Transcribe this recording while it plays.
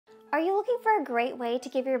Are you looking for a great way to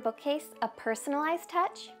give your bookcase a personalized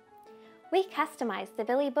touch? We customized the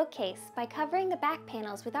Billy bookcase by covering the back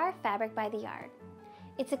panels with our fabric by the yard.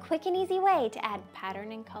 It's a quick and easy way to add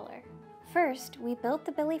pattern and color. First, we built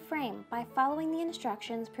the Billy frame by following the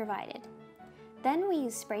instructions provided. Then we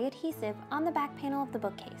used spray adhesive on the back panel of the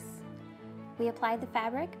bookcase. We applied the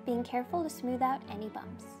fabric, being careful to smooth out any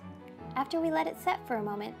bumps. After we let it set for a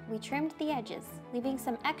moment, we trimmed the edges, leaving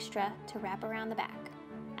some extra to wrap around the back.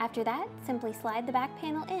 After that, simply slide the back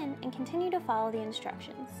panel in and continue to follow the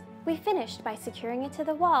instructions. We finished by securing it to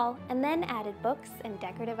the wall and then added books and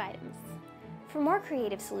decorative items. For more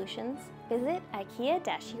creative solutions, visit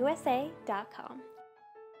IKEA-USA.com.